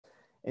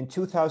in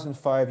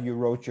 2005, you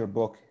wrote your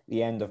book,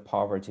 The End of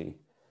Poverty,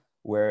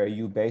 where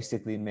you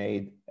basically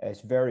made a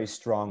very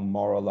strong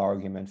moral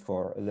argument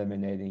for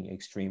eliminating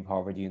extreme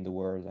poverty in the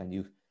world. And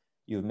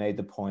you've made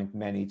the point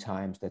many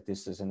times that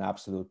this is an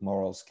absolute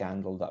moral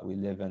scandal, that we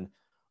live in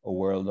a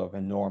world of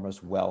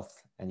enormous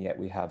wealth, and yet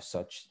we have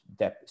such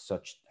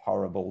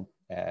horrible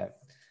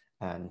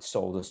and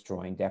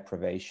soul-destroying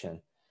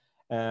deprivation.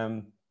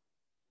 Can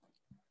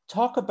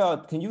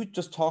you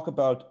just talk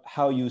about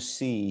how you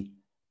see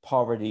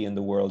poverty in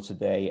the world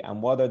today,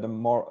 and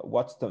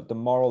what's the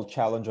moral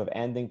challenge of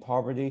ending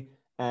poverty,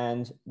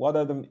 and what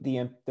are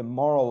the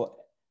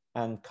moral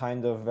and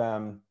kind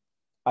of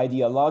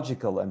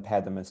ideological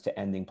impediments to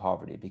ending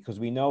poverty? Because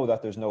we know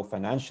that there's no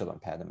financial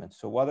impediment.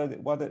 So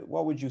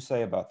what would you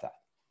say about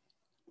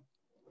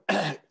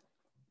that?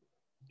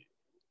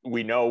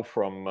 We know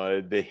from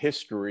the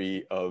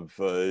history of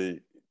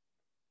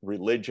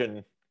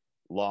religion,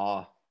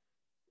 law,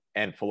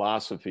 and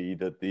philosophy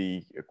that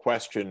the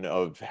question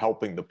of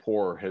helping the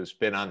poor has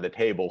been on the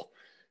table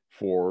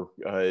for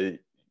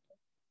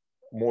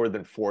more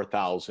than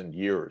 4,000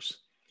 years,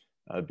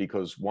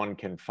 because one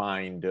can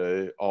find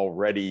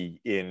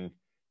already in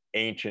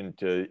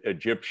ancient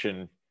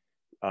Egyptian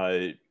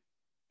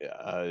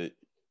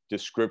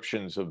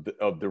descriptions of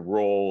the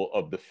role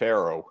of the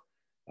pharaoh,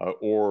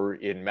 or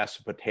in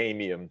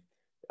Mesopotamian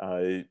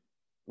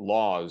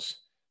laws,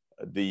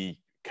 the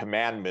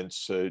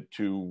commandments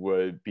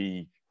to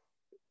be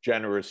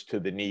generous to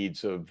the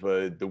needs of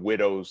the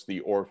widows,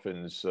 the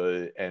orphans,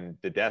 and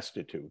the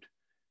destitute.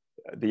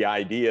 The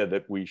idea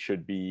that we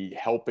should be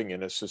helping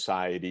in a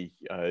society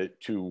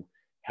to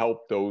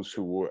help those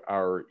who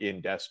are in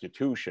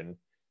destitution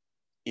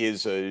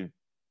is an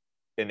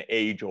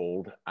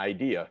age-old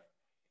idea.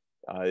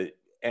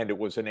 And it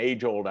was an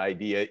age-old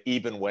idea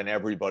even when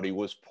everybody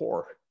was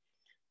poor.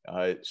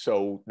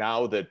 So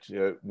now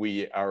that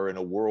we are in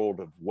a world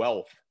of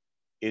wealth,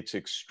 it's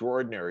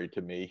extraordinary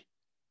to me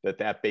that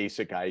that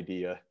basic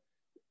idea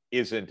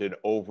isn't an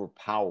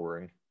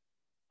overpowering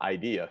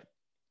idea.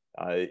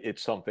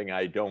 It's something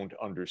I don't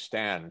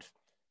understand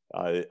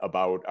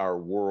about our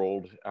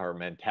world, our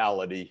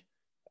mentality,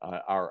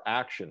 our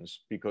actions,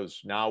 because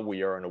now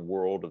we are in a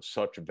world of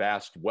such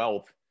vast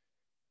wealth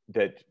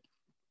that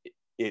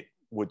it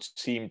would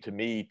seem to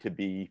me to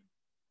be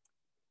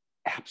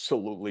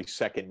absolutely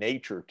second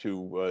nature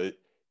to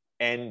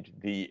end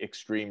the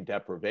extreme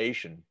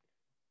deprivation.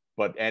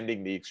 But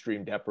ending the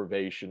extreme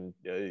deprivation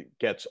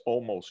gets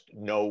almost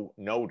no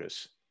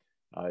notice,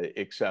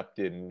 except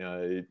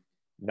in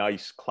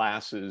nice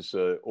classes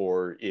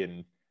or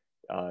in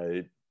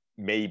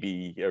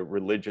maybe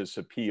religious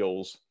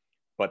appeals,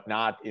 but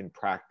not in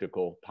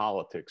practical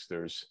politics.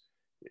 There's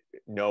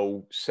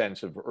no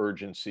sense of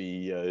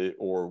urgency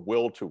or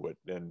will to it.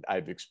 And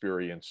I've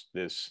experienced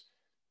this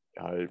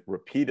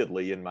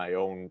repeatedly in my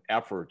own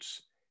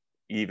efforts,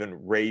 even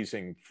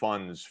raising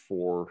funds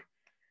for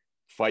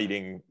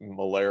fighting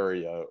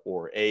malaria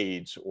or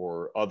AIDS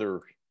or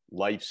other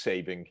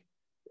life-saving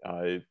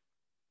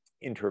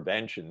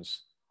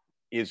interventions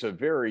is a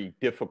very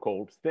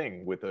difficult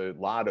thing with a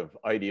lot of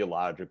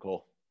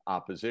ideological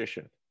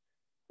opposition.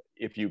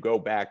 If you go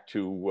back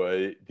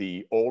to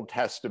the Old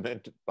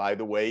Testament, by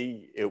the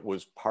way, it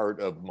was part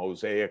of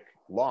Mosaic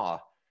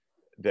law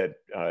that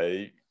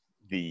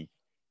the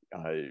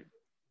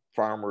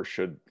farmer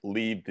should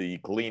leave the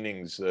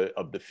gleanings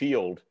of the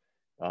field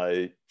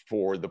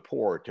for the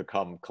poor to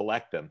come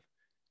collect them.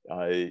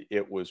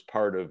 It was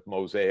part of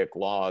Mosaic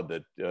law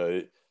that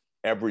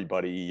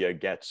everybody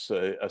gets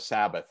a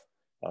Sabbath,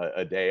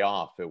 a day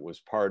off. It was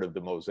part of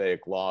the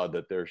Mosaic law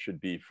that there should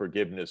be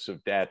forgiveness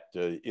of debt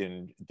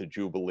in the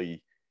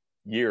Jubilee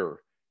year.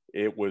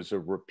 It was a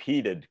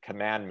repeated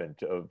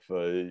commandment of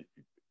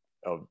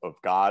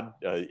God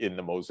in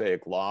the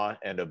Mosaic law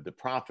and of the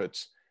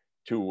prophets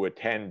to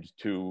attend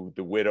to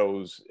the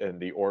widows and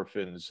the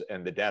orphans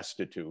and the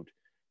destitute.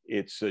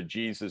 It's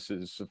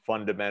Jesus's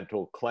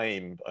fundamental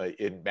claim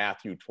in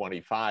Matthew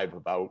 25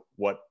 about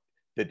what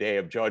the day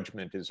of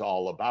judgment is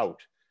all about.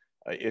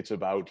 It's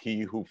about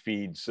he who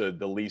feeds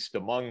the least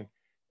among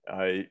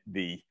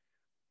thee.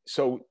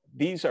 So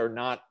these are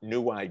not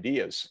new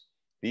ideas.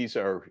 These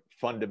are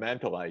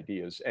fundamental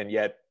ideas. And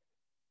yet,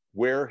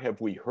 where have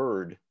we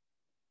heard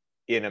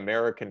in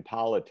American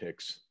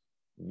politics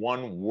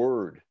one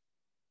word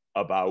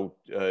about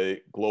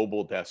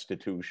global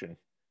destitution?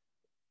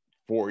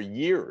 For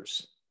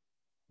years,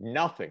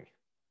 nothing,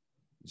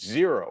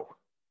 zero.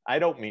 I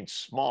don't mean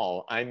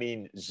small, I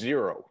mean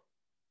zero.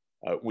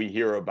 We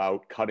hear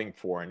about cutting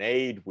foreign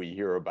aid. We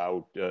hear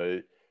about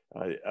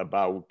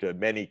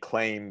many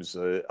claims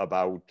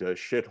about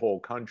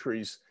shithole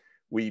countries.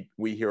 We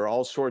hear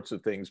all sorts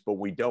of things, but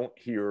we don't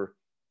hear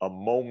a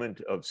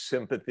moment of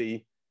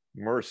sympathy,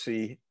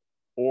 mercy,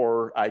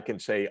 or I can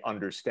say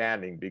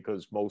understanding,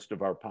 because most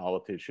of our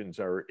politicians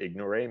are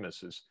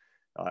ignoramuses.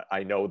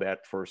 I know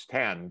that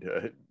firsthand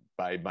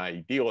by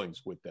my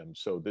dealings with them.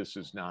 So this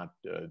is not,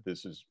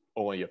 this is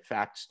only a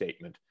fact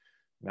statement,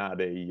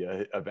 not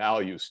a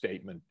value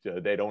statement.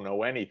 They don't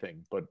know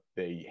anything, but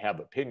they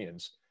have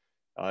opinions.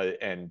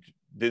 And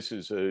this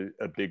is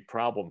a big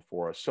problem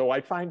for us. So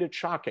I find it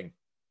shocking.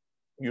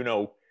 You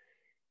know,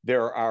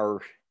 there are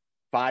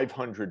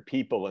 500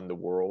 people in the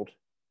world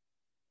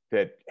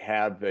that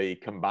have a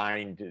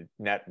combined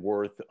net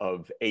worth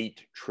of $8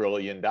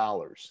 trillion.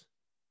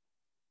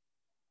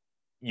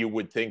 You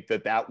would think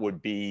that that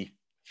would be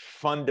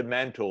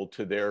fundamental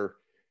to their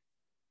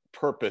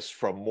purpose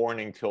from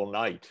morning till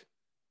night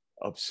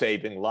of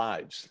saving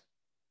lives.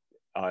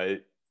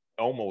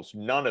 Almost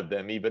none of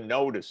them even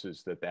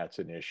notices that that's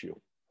an issue.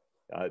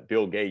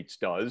 Bill Gates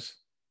does.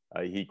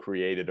 He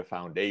created a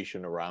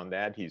foundation around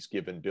that. He's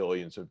given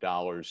billions of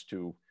dollars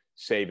to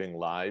saving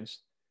lives.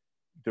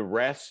 The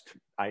rest,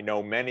 I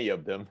know many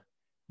of them,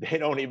 they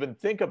don't even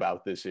think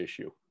about this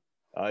issue.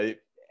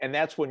 And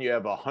that's when you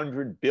have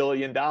 $100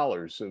 billion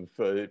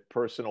of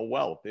personal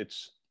wealth.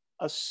 It's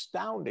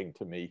astounding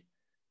to me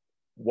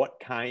what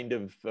kind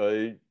of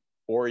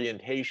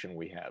orientation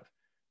we have.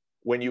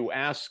 When you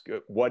ask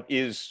what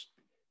is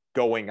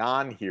going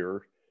on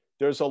here,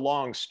 there's a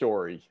long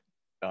story.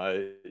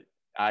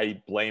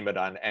 I blame it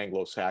on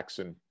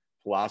Anglo-Saxon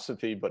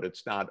philosophy, but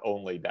it's not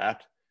only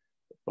that.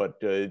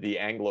 But the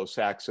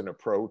Anglo-Saxon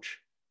approach,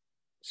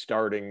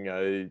 starting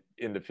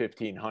in the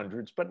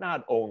 1500s, but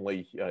not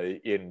only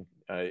in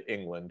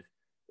England,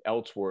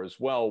 elsewhere as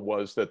well,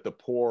 was that the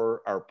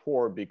poor are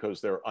poor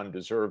because they're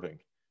undeserving.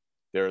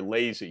 They're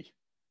lazy.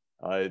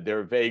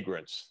 They're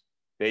vagrants.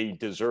 They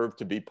deserve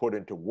to be put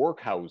into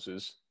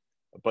workhouses,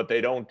 but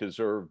they don't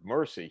deserve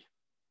mercy.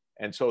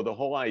 And so the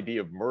whole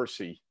idea of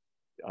mercy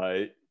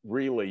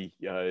really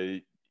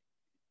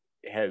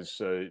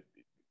has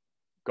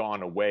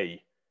gone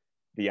away.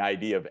 The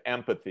idea of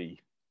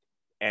empathy.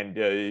 And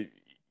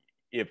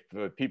if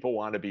people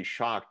want to be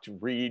shocked,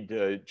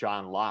 read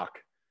John Locke,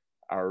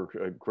 our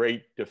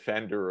great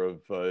defender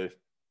of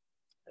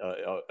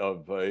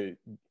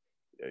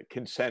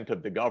consent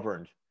of the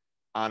governed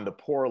on the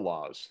poor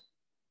laws,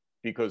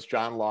 because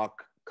John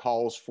Locke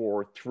calls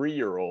for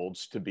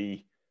 3-year-olds to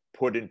be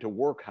put into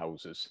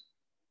workhouses.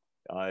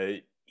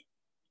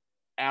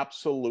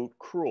 Absolute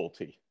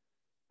cruelty.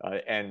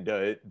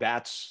 And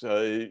that's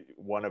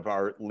one of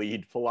our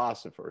lead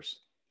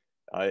philosophers.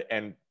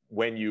 And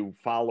when you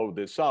follow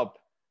this up,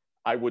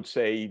 I would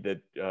say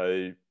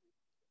that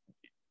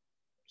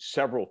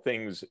several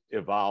things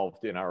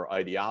evolved in our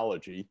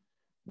ideology.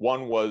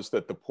 One was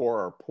that the poor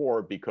are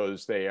poor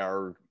because they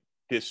are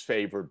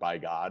disfavored by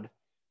God.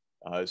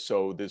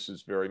 So this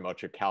is very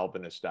much a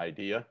Calvinist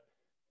idea.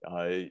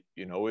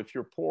 You know, if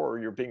you're poor,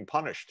 you're being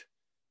punished.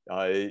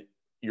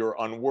 You're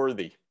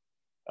unworthy.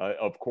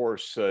 Of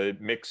course,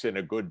 mix in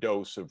a good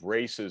dose of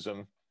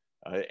racism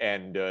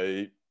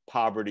and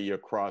poverty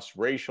across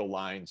racial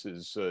lines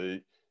is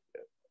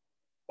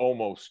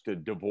almost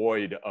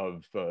devoid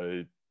of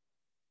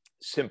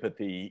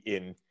sympathy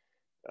in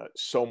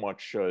so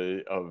much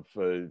of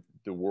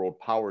the world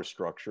power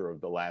structure of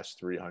the last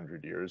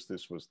 300 years.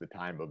 This was the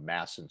time of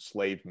mass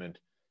enslavement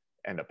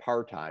and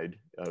apartheid,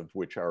 of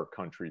which our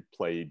country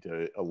played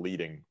a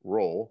leading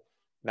role,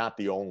 not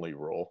the only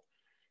role.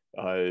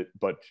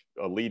 But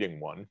a leading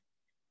one.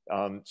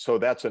 So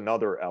that's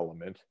another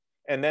element.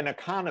 And then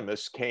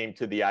economists came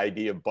to the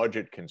idea of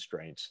budget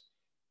constraints,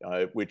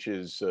 which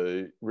is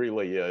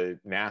really a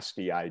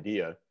nasty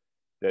idea.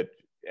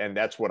 And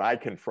that's what I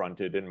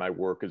confronted in my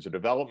work as a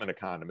development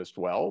economist.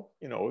 Well,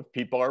 you know, if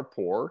people are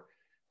poor,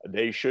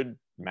 they should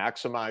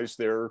maximize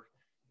their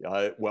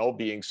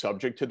well-being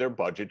subject to their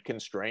budget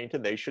constraint,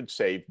 and they should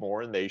save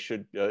more, and they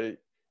should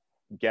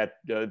get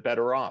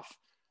better off.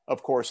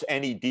 Of course,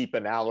 any deep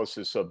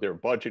analysis of their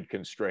budget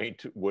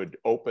constraint would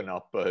open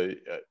up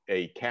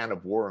a can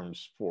of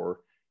worms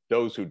for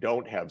those who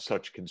don't have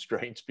such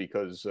constraints,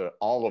 because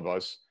all of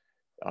us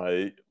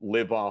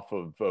live off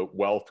of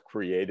wealth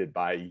created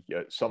by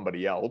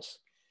somebody else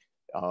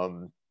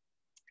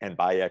and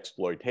by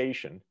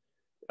exploitation.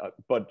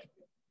 But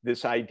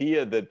this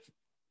idea that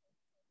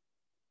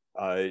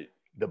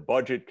the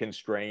budget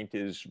constraint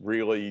is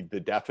really the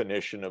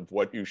definition of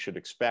what you should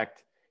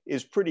expect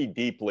is pretty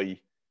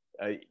deeply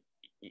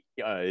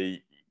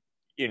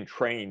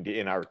entrained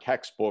in our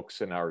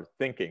textbooks and our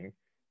thinking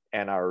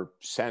and our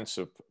sense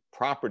of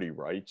property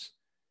rights.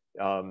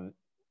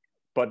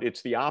 But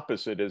it's the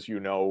opposite, as you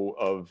know,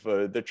 of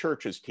the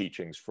church's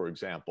teachings, for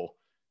example.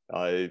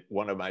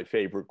 One of my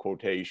favorite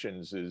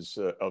quotations is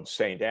of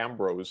St.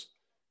 Ambrose,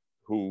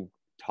 who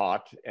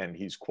taught, and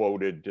he's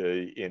quoted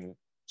in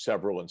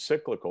several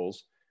encyclicals,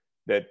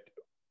 that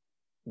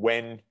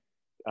when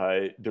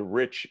the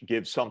rich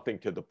give something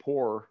to the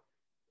poor,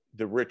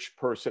 the rich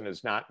person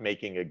is not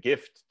making a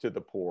gift to the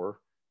poor.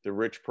 The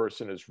rich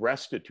person is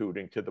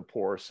restituting to the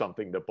poor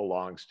something that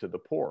belongs to the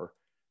poor,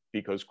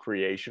 because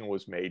creation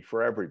was made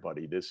for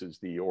everybody. This is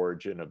the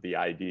origin of the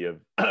idea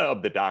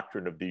of the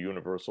doctrine of the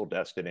universal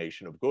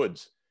destination of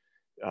goods,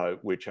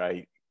 which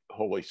I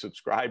wholly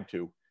subscribe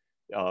to.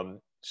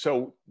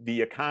 So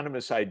the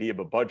economist's idea of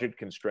a budget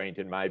constraint,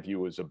 in my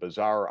view, is a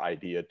bizarre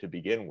idea to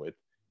begin with.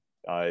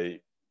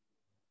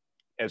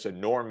 As a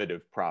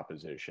normative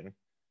proposition,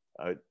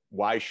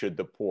 why should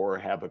the poor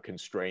have a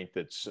constraint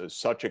that's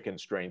such a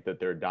constraint that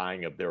they're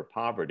dying of their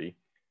poverty?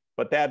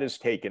 But that is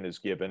taken as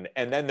given.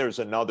 And then there's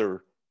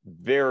another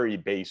very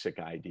basic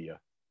idea,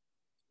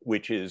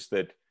 which is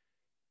that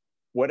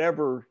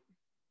whatever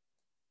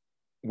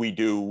we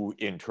do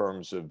in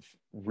terms of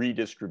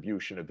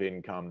redistribution of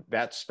income,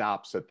 that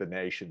stops at the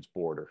nation's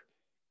border.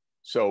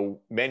 So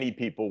many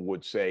people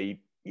would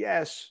say,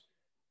 yes,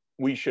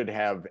 we should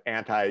have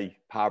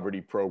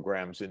anti-poverty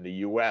programs in the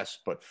US,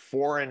 but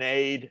foreign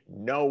aid,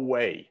 no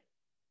way.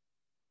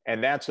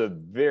 And that's a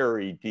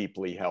very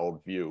deeply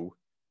held view.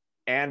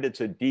 And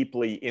it's a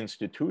deeply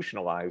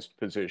institutionalized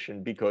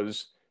position,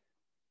 because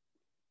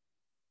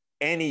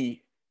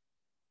any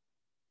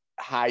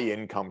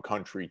high-income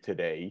country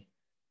today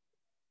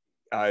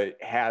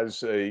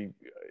has a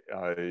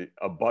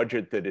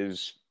budget that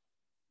is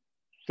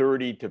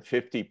 30 to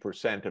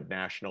 50% of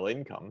national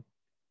income.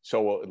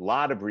 So a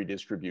lot of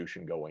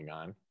redistribution going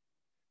on.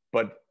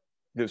 But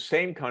the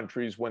same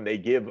countries, when they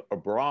give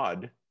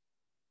abroad,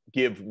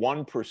 give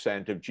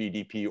 1% of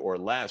GDP or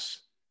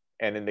less.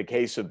 And in the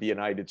case of the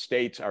United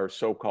States, our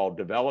so-called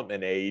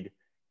development aid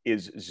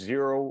is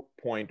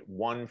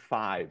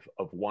 0.15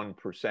 of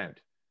 1%.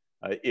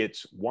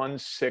 It's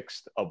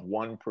 1/6 of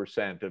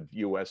 1% of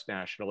US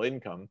national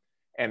income,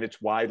 and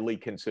it's widely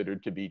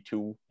considered to be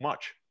too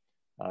much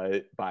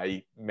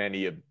by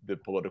many of the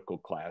political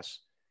class.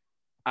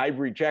 I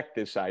reject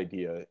this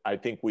idea. I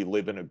think we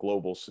live in a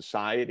global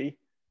society,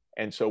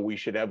 and so we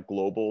should have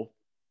global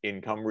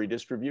income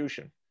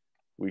redistribution.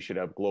 We should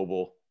have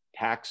global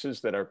taxes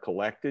that are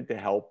collected to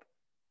help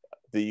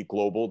the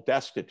global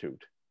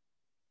destitute.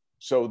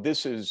 So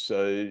this is,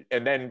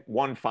 and then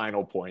one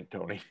final point,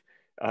 Tony,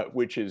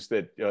 which is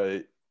that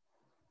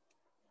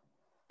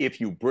if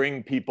you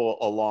bring people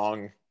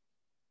along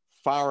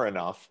far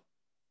enough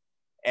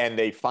and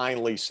they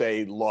finally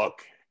say,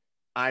 look,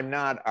 I'm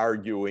not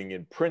arguing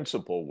in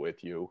principle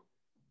with you,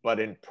 but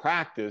in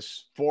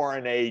practice,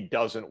 foreign aid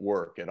doesn't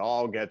work. It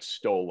all gets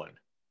stolen,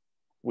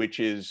 which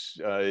is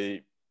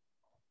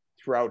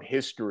throughout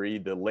history,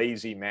 the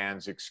lazy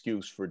man's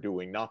excuse for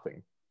doing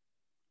nothing.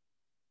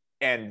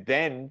 And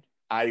then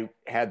I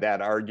had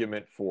that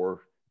argument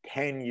for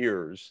 10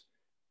 years,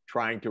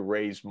 trying to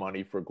raise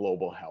money for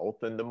global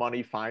health, and the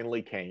money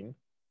finally came,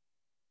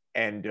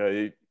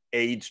 and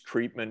AIDS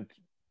treatment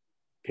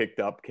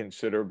picked up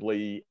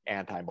considerably,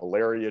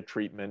 anti-malaria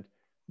treatment,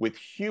 with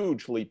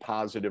hugely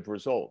positive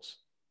results.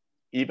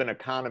 Even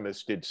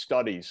economists did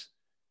studies.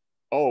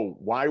 Oh,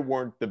 why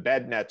weren't the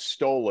bed nets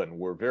stolen?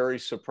 We're very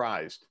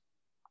surprised,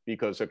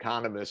 because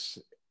economists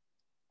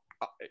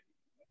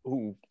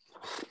who,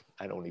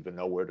 I don't even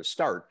know where to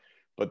start,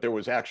 but there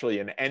was actually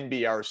an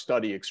NBR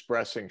study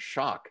expressing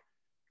shock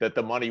that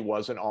the money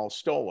wasn't all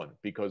stolen,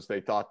 because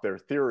they thought their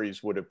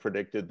theories would have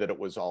predicted that it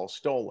was all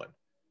stolen.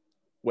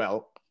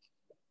 Well,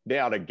 they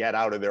ought to get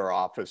out of their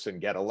office and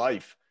get a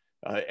life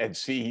and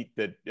see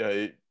that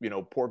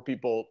poor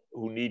people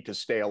who need to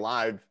stay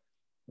alive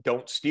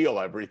don't steal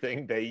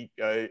everything. They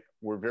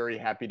were very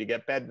happy to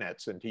get bed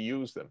nets and to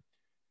use them.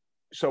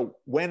 So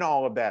when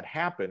all of that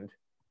happened,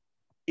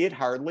 it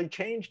hardly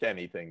changed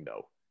anything,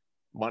 though.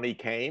 Money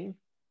came.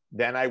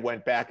 Then I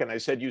went back and I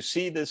said, you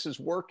see, this is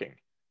working.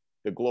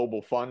 The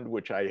Global Fund,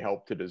 which I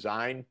helped to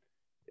design,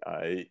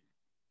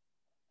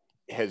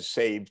 has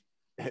saved,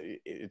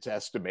 it's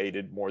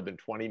estimated, more than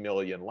 20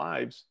 million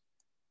lives.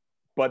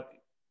 But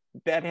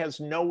that has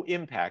no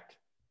impact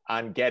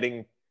on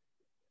getting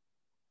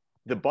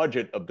the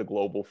budget of the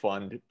Global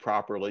Fund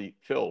properly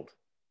filled,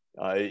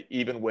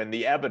 even when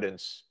the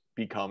evidence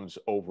becomes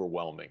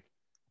overwhelming.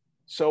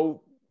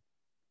 So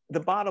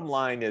the bottom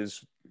line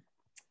is,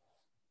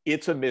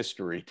 it's a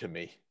mystery to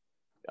me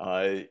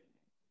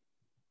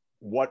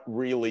what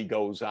really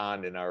goes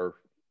on in our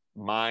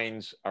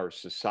minds, our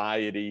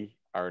society,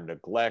 our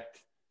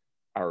neglect,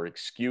 our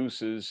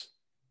excuses,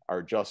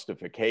 our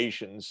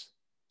justifications.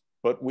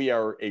 But we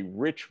are a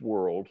rich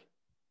world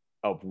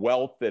of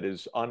wealth that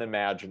is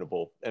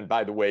unimaginable. And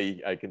by the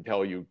way, I can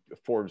tell you,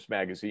 Forbes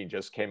magazine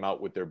just came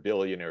out with their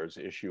billionaires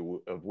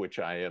issue, of which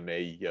I am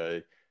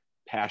a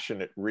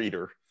passionate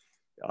reader.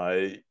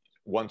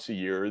 Once a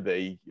year,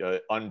 they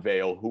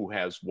unveil who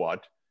has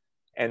what.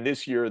 And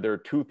this year, there are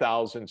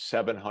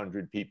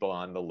 2,700 people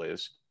on the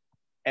list,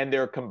 and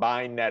their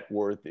combined net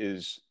worth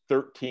is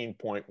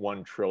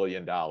 $13.1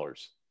 trillion.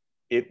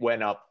 It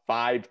went up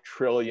 $5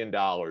 trillion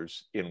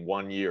in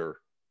 1 year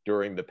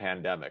during the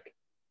pandemic.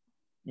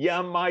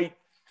 You might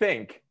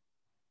think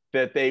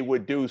that they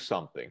would do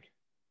something,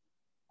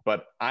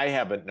 but I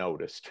haven't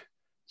noticed.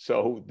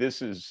 So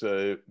this is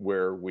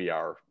where we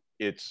are.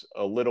 It's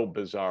a little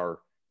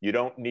bizarre. You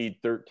don't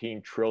need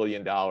 $13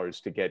 trillion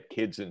to get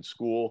kids in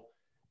school,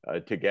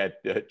 to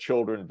get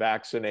children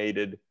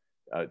vaccinated,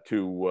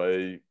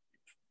 to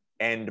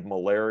end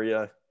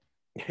malaria.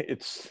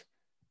 It's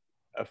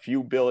a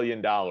few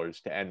 $billion to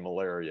end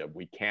malaria.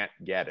 We can't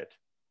get it.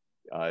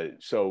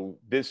 So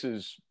this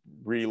is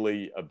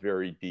really a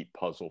very deep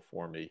puzzle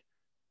for me,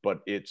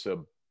 but it's a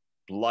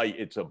blight,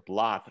 it's a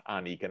blot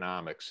on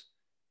economics,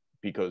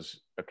 because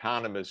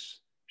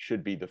economists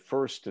should be the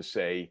first to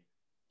say,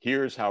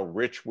 here's how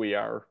rich we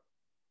are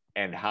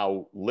and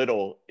how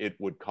little it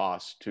would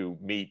cost to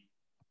meet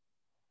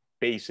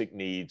basic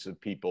needs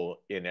of people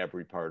in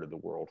every part of the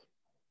world.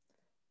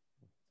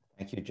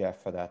 Thank you,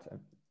 Jeff, for that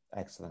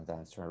excellent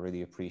answer. I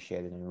really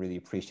appreciate it, and really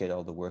appreciate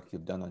all the work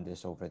you've done on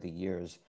this over the years.